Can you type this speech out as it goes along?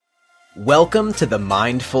Welcome to the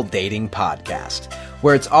Mindful Dating Podcast,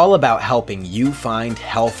 where it's all about helping you find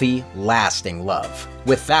healthy, lasting love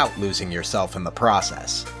without losing yourself in the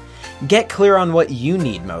process. Get clear on what you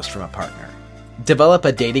need most from a partner. Develop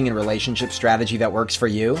a dating and relationship strategy that works for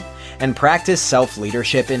you, and practice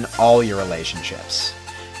self-leadership in all your relationships.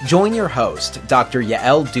 Join your host, Dr.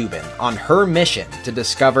 Yael Dubin, on her mission to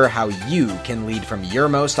discover how you can lead from your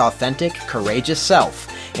most authentic, courageous self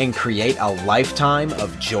and create a lifetime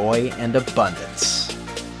of joy and abundance.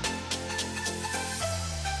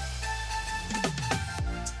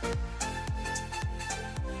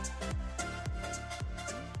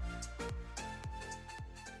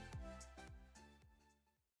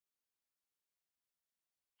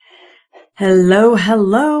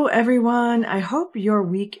 Hello, everyone. I hope your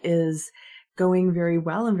week is going very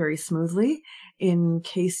well and very smoothly. In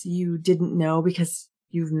case you didn't know, because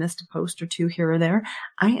you've missed a post or two here or there,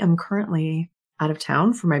 I am currently out of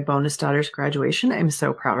town for my bonus daughter's graduation. I'm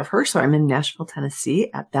so proud of her. So I'm in Nashville, Tennessee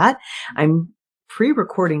at that. I'm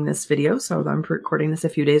pre-recording this video, so I'm recording this a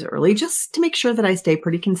few days early just to make sure that I stay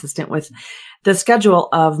pretty consistent with the schedule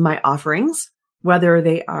of my offerings, whether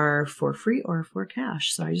they are for free or for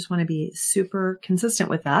cash. So I just want to be super consistent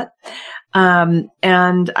with that.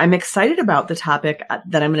 And I'm excited about the topic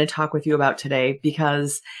that I'm going to talk with you about today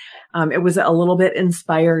because it was a little bit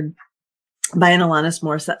inspired by an Alanis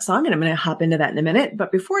Morissette song, and I'm going to hop into that in a minute.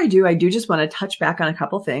 But before I do just want to touch back on a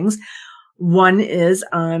couple things. One is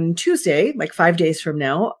on Tuesday, like 5 days from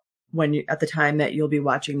now, at the time that you'll be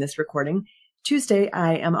watching this recording, Tuesday,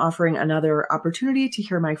 I am offering another opportunity to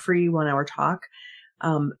hear my free 1-hour talk,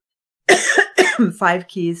 5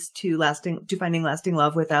 keys to finding lasting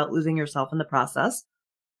love without losing yourself in the process.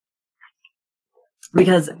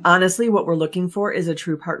 Because honestly, what we're looking for is a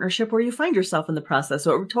true partnership where you find yourself in the process.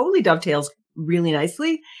 So it totally dovetails really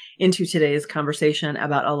nicely into today's conversation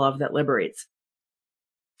about a love that liberates.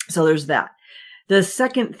 So there's that. The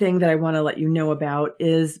second thing that I want to let you know about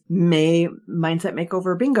is May Mindset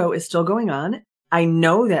Makeover Bingo is still going on. I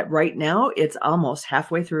know that right now it's almost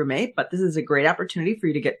halfway through May, but this is a great opportunity for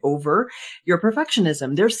you to get over your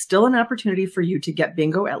perfectionism. There's still an opportunity for you to get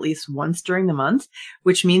bingo at least once during the month,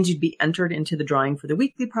 which means you'd be entered into the drawing for the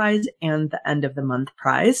weekly prize and the end of the month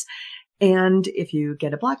prize. And if you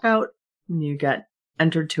get a blackout, you get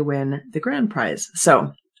entered to win the grand prize.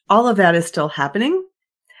 So all of that is still happening.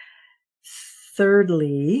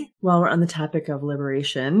 Thirdly, while we're on the topic of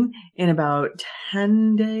liberation, in about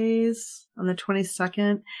 10 days, on the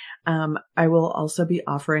 22nd, I will also be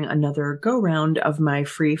offering another go-round of my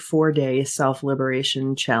free 4-day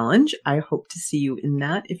self-liberation challenge. I hope to see you in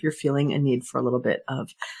that if you're feeling a need for a little bit of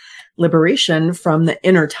liberation from the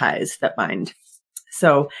inner ties that bind.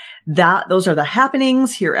 So those are the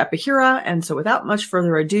happenings here at Bahira. And so without much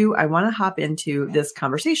further ado, I want to hop into this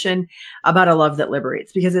conversation about a love that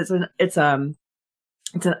liberates, because it's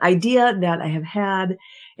an idea that I have had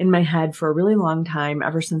in my head for a really long time,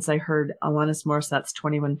 ever since I heard Alanis Morissette's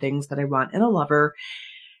 21 Things That I Want in a Lover.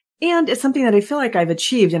 And it's something that I feel like I've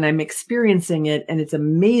achieved, and I'm experiencing it, and it's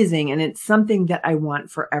amazing. And it's something that I want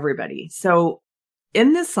for everybody. So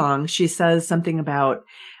in this song, she says something about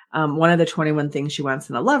one of the 21 things she wants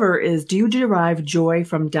in a lover is, do you derive joy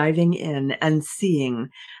from diving in and seeing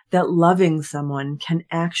that loving someone can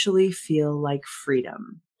actually feel like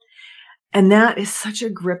freedom? And that is such a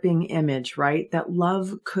gripping image, right? That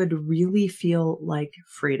love could really feel like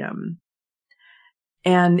freedom.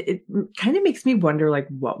 And it kind of makes me wonder, like,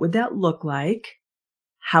 what would that look like?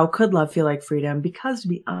 How could love feel like freedom? Because to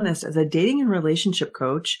be honest, as a dating and relationship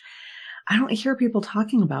coach, I don't hear people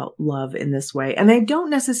talking about love in this way. And I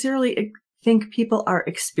don't necessarily think people are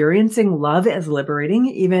experiencing love as liberating,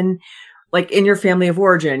 even like in your family of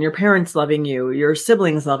origin, your parents loving you, your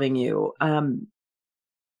siblings loving you,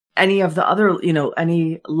 any of the other,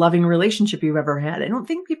 any loving relationship you've ever had. I don't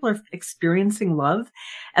think people are experiencing love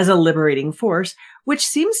as a liberating force, which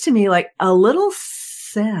seems to me like a little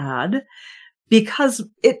sad, because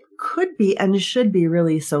it could be and should be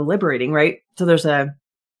really so liberating, right? So there's a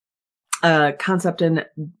concept in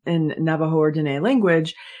Navajo or Dene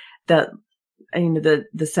language that,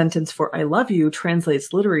 the sentence for "I love you" translates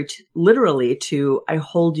literally to "I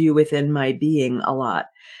hold you within my being" a lot.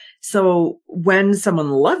 So when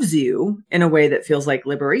someone loves you in a way that feels like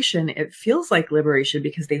liberation, it feels like liberation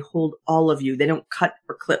because they hold all of you. They don't cut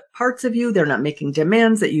or clip parts of you. They're not making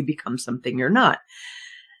demands that you become something you're not.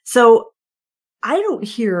 So I don't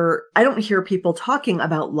hear people talking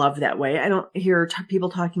about love that way. I don't hear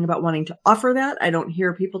people talking about wanting to offer that. I don't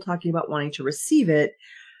hear people talking about wanting to receive it.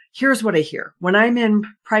 Here's what I hear when I'm in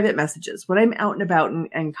private messages, when I'm out and about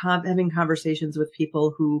and having conversations with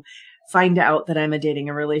people who find out that I'm a dating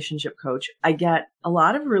and relationship coach, I get a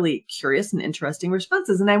lot of really curious and interesting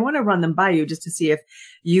responses. And I want to run them by you just to see if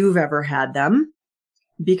you've ever had them,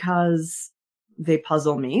 because they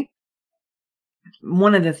puzzle me.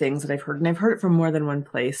 One of the things that I've heard, and I've heard it from more than one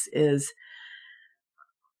place, is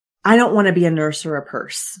I don't want to be a nurse or a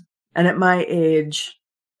purse. And at my age,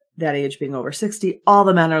 that age being over 60, all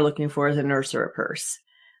the men are looking for is a nurse or a purse.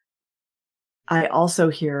 I also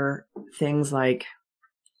hear things like,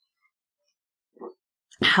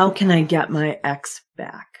 how can I get my ex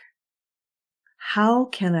back? How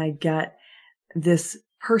can I get this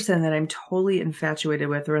person that I'm totally infatuated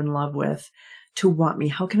with or in love with to want me?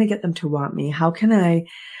 How can I get them to want me? How can I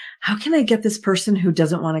get this person who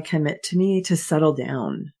doesn't want to commit to me to settle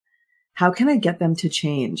down? How can I get them to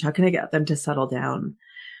change? How can I get them to settle down?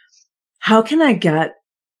 How can I get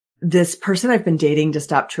this person I've been dating to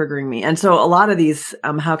stop triggering me? And so a lot of these,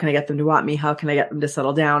 how can I get them to want me? How can I get them to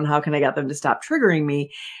settle down? How can I get them to stop triggering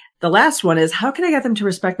me? The last one is, how can I get them to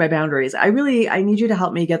respect my boundaries? I need you to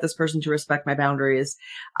help me get this person to respect my boundaries.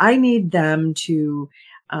 I need them to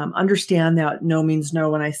understand that no means no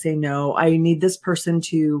when I say no. I need this person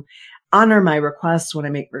to honor my requests when I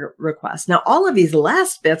make requests. Now, all of these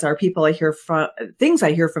last bits are things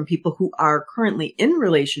I hear from people who are currently in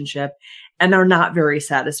relationship and are not very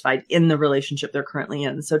satisfied in the relationship they're currently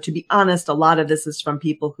in. So to be honest, a lot of this is from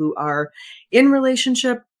people who are in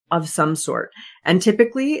relationship of some sort. And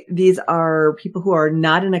typically these are people who are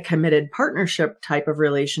not in a committed partnership type of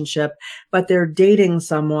relationship, but they're dating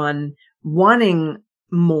someone, wanting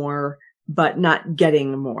more, but not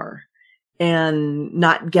getting more. And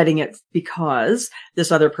not getting it because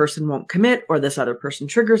this other person won't commit, or this other person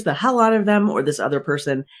triggers the hell out of them, or this other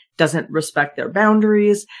person doesn't respect their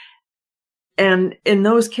boundaries. And in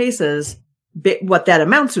those cases, what that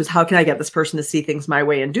amounts to is, how can I get this person to see things my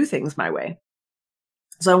way and do things my way?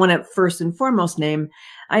 So I want to first and foremost name,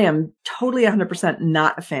 I am totally 100%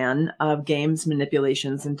 not a fan of games,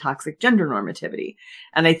 manipulations, and toxic gender normativity.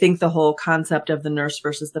 And I think the whole concept of the nurse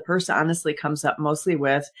versus the person honestly comes up mostly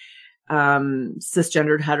with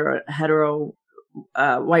cisgendered hetero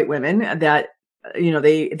white women that,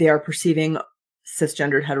 they are perceiving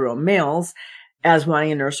cisgendered hetero males as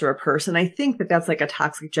wanting a nurse or a purse. And I think that that's like a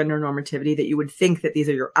toxic gender normativity, that you would think that these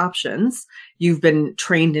are your options. You've been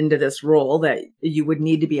trained into this role that you would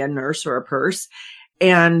need to be a nurse or a purse,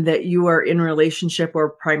 and that you are in relationship or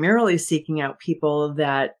primarily seeking out people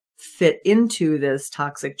that fit into this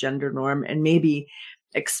toxic gender norm, and maybe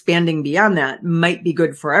expanding beyond that might be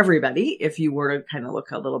good for everybody if you were to kind of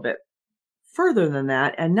look a little bit further than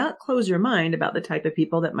that and not close your mind about the type of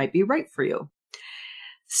people that might be right for you.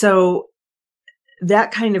 So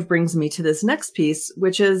that kind of brings me to this next piece,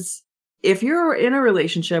 which is, if you're in a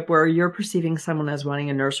relationship where you're perceiving someone as wanting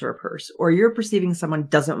a nurse or a purse, or you're perceiving someone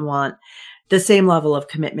doesn't want the same level of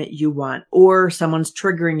commitment you want, or someone's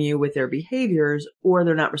triggering you with their behaviors, or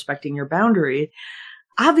they're not respecting your boundary,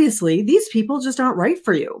 obviously, these people just aren't right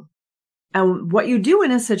for you. And what you do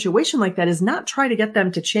in a situation like that is not try to get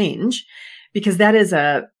them to change, because that is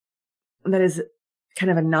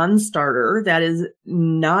kind of a non-starter. That is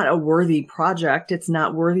not a worthy project. It's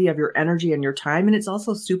not worthy of your energy and your time. And it's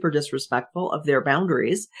also super disrespectful of their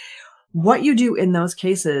boundaries. What you do in those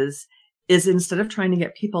cases is, instead of trying to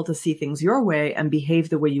get people to see things your way and behave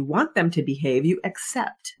the way you want them to behave, you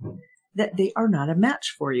accept that they are not a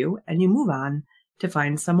match for you, and you move on to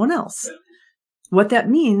find someone else. What that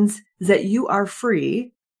means is that you are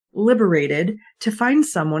free, liberated, to find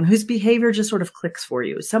someone whose behavior just sort of clicks for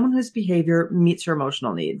you, someone whose behavior meets your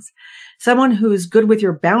emotional needs, someone who's good with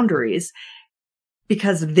your boundaries,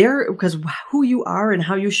 because who you are and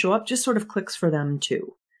how you show up just sort of clicks for them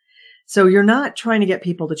too. So you're not trying to get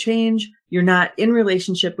people to change. You're not in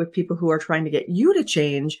relationship with people who are trying to get you to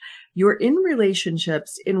change. You're in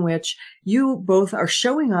relationships in which you both are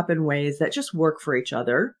showing up in ways that just work for each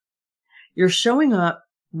other. You're showing up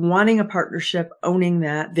wanting a partnership, owning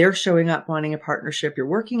that. They're showing up wanting a partnership. You're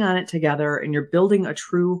working on it together, and you're building a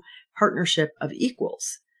true partnership of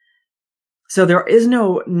equals. So there is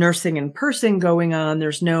no nursing and pursing going on.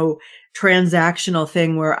 There's no transactional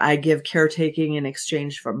thing where I give caretaking in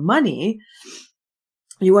exchange for money.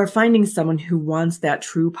 You are finding someone who wants that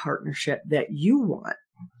true partnership that you want.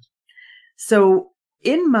 So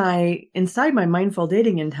inside my mindful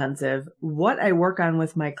dating intensive, what I work on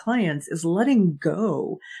with my clients is letting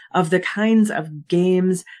go of the kinds of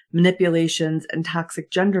games, manipulations, and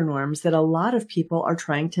toxic gender norms that a lot of people are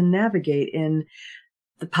trying to navigate in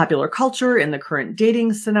the popular culture, in the current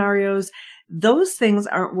dating scenarios. Those things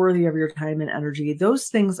aren't worthy of your time and energy. Those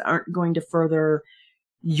things aren't going to further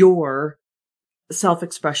your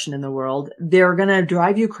self-expression in the world. They're going to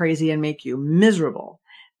drive you crazy and make you miserable.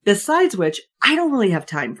 Besides which, I don't really have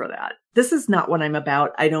time for that. This is not what I'm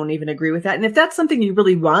about. I don't even agree with that. And if that's something you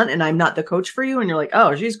really want and I'm not the coach for you and you're like,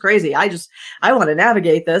 oh, she's crazy. I want to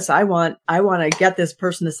navigate this. I want to get this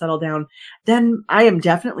person to settle down. Then I am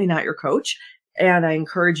definitely not your coach. And I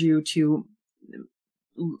encourage you to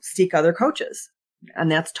seek other coaches.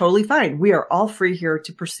 And that's totally fine. We are all free here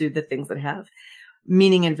to pursue the things that have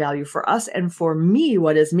meaning and value for us. And for me,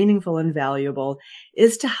 what is meaningful and valuable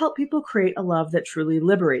is to help people create a love that truly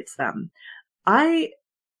liberates them. I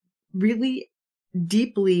really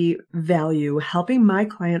deeply value helping my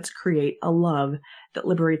clients create a love that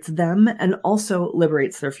liberates them and also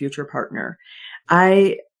liberates their future partner.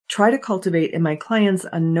 I try to cultivate in my clients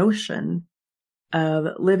a notion of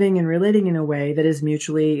living and relating in a way that is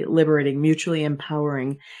mutually liberating, mutually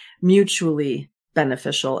empowering, mutually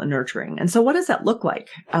beneficial and nurturing. And so what does that look like?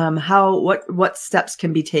 What steps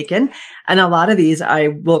can be taken? And a lot of these I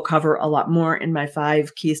will cover a lot more in my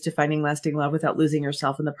 5 keys to finding lasting love without losing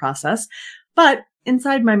yourself in the process. But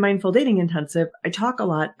inside my mindful dating intensive, I talk a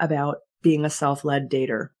lot about being a self-led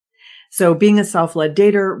dater. So being a self-led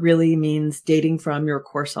dater really means dating from your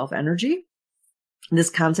core self energy. This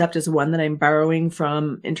concept is one that I'm borrowing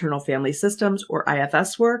from internal family systems or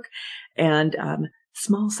IFS work. And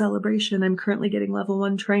small celebration. I'm currently getting level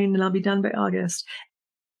 1 trained and I'll be done by August.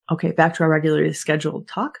 Okay, back to our regularly scheduled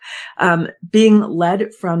talk. Being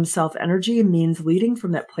led from self-energy means leading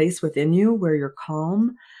from that place within you where you're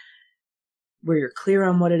calm, where you're clear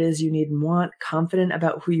on what it is you need and want, confident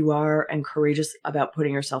about who you are, and courageous about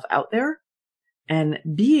putting yourself out there. And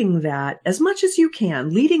being that as much as you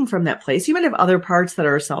can, leading from that place. You might have other parts that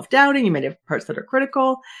are self-doubting. You might have parts that are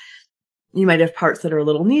critical. You might have parts that are a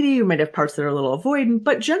little needy. You might have parts that are a little avoidant,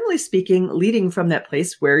 but generally speaking, leading from that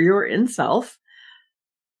place where you're in self.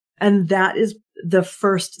 And that is the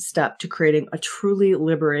first step to creating a truly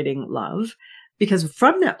liberating love, because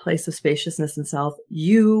from that place of spaciousness and self,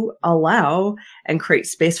 you allow and create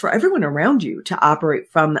space for everyone around you to operate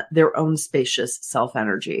from their own spacious self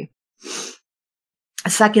energy.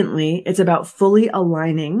 Secondly, it's about fully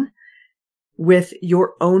aligning with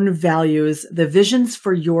your own values, the visions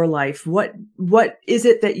for your life. What is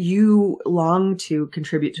it that you long to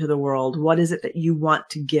contribute to the world? What is it that you want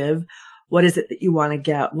to give? What is it that you want to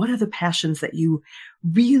get? What are the passions that you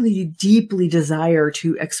really deeply desire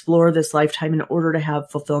to explore this lifetime in order to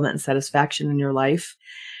have fulfillment and satisfaction in your life?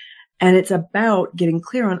 And it's about getting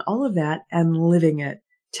clear on all of that and living it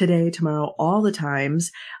today, tomorrow, all the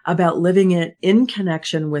times, about living it in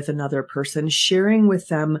connection with another person, sharing with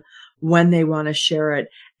them when they want to share it,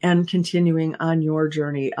 and continuing on your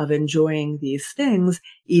journey of enjoying these things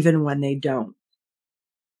even when they don't.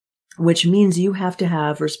 Which means you have to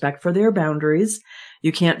have respect for their boundaries.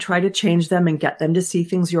 You can't try to change them and get them to see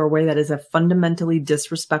things your way. That is a fundamentally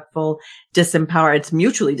disrespectful, it's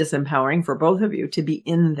mutually disempowering for both of you to be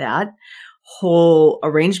in that whole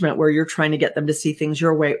arrangement where you're trying to get them to see things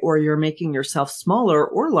your way, or you're making yourself smaller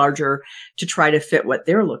or larger to try to fit what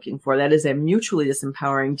they're looking for. That is a mutually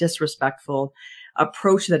disempowering, disrespectful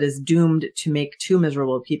approach that is doomed to make 2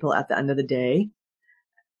 miserable people at the end of the day.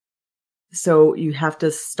 So you have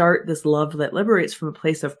to start this love that liberates from a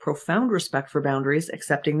place of profound respect for boundaries,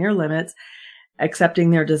 accepting their limits, accepting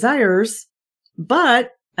their desires,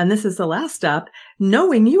 but, and this is the last step,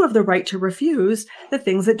 knowing you have the right to refuse the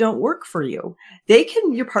things that don't work for you.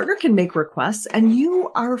 Your partner can make requests and you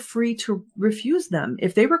are free to refuse them.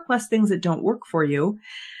 If they request things that don't work for you,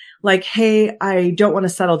 like, hey, I don't want to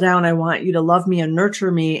settle down. I want you to love me and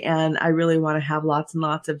nurture me. And I really want to have lots and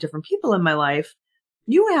lots of different people in my life.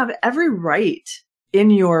 You have every right in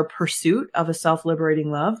your pursuit of a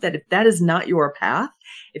self-liberating love that if that is not your path,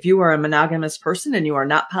 if you are a monogamous person and you are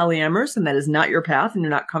not polyamorous and that is not your path and you're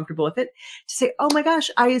not comfortable with it, to say, oh my gosh,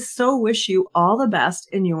 I so wish you all the best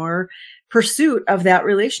in your pursuit of that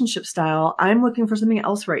relationship style. I'm looking for something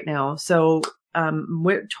else right now. So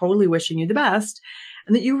we're totally wishing you the best,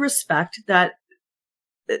 and that you respect that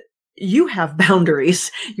you have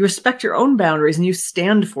boundaries. You respect your own boundaries and you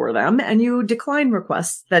stand for them, and you decline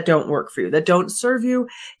requests that don't work for you, that don't serve you,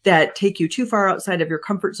 that take you too far outside of your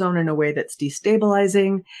comfort zone in a way that's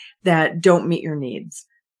destabilizing, that don't meet your needs.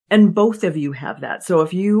 And both of you have that. So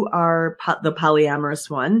if you are the polyamorous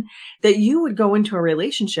one, that you would go into a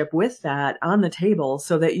relationship with that on the table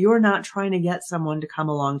so that you're not trying to get someone to come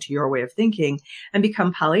along to your way of thinking and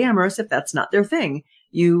become polyamorous if that's not their thing.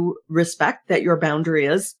 You respect that your boundary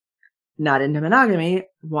is not into monogamy,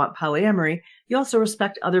 want polyamory. You also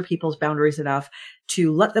respect other people's boundaries enough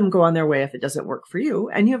to let them go on their way if it doesn't work for you.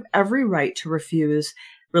 And you have every right to refuse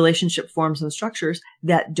relationship forms and structures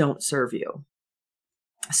that don't serve you.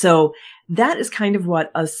 So that is kind of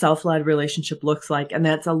what a self-led relationship looks like. And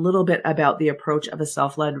that's a little bit about the approach of a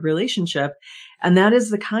self-led relationship. And that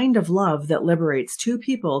is the kind of love that liberates two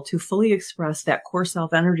people to fully express that core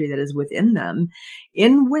self energy that is within them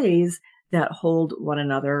in ways that hold one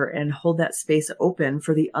another and hold that space open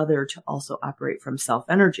for the other to also operate from self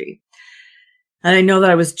energy. And I know that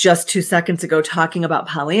I was just 2 seconds ago talking about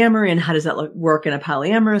polyamory and how does that work in a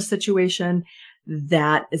polyamorous situation.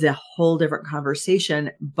 That is a whole different conversation,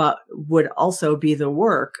 but would also be the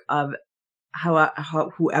work of how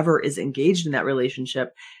whoever is engaged in that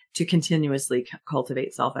relationship to continuously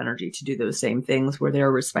cultivate self-energy, to do those same things where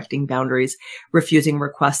they're respecting boundaries, refusing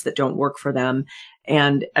requests that don't work for them,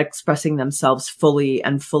 and expressing themselves fully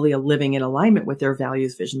and fully living in alignment with their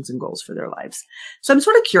values, visions, and goals for their lives. So I'm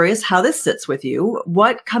sort of curious how this sits with you.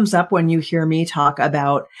 What comes up when you hear me talk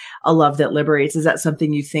about a love that liberates? Is that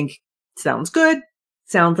something you think sounds good?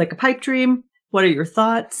 Sounds like a pipe dream? What are your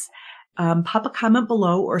thoughts? Pop a comment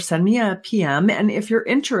below or send me a PM. And if you're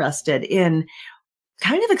interested in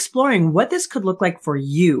kind of exploring what this could look like for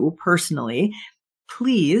you personally,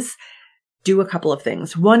 please do a couple of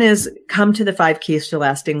things. One is come to the 5 Keys to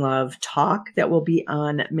Lasting Love talk that will be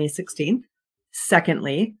on May 16th.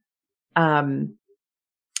 Secondly,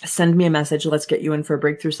 send me a message. Let's get you in for a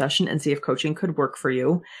breakthrough session and see if coaching could work for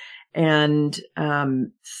you. And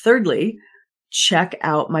thirdly, check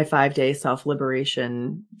out my 5-day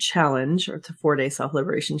self-liberation challenge, or it's a 4-day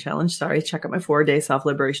self-liberation challenge. Sorry. Check out my 4-day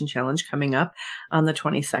self-liberation challenge coming up on the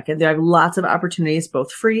 22nd. There are lots of opportunities, both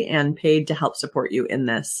free and paid, to help support you in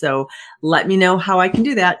this. So let me know how I can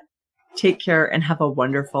do that. Take care and have a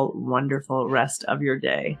wonderful, wonderful rest of your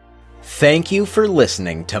day. Thank you for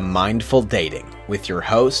listening to Mindful Dating with your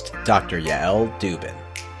host, Dr. Yael Dubin.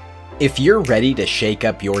 If you're ready to shake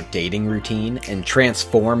up your dating routine and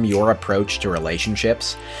transform your approach to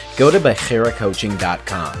relationships, go to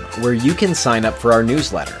BechiraCoaching.com, where you can sign up for our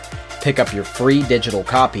newsletter, pick up your free digital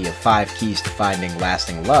copy of 5 Keys to Finding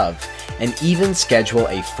Lasting Love, and even schedule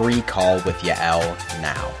a free call with Yael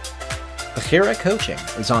now. Bechira Coaching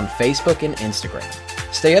is on Facebook and Instagram.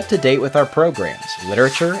 Stay up to date with our programs,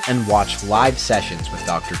 literature, and watch live sessions with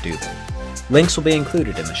Dr. Dubin. Links will be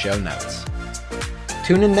included in the show notes.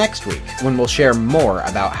 Tune in next week when we'll share more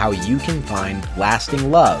about how you can find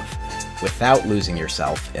lasting love without losing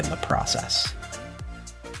yourself in the process.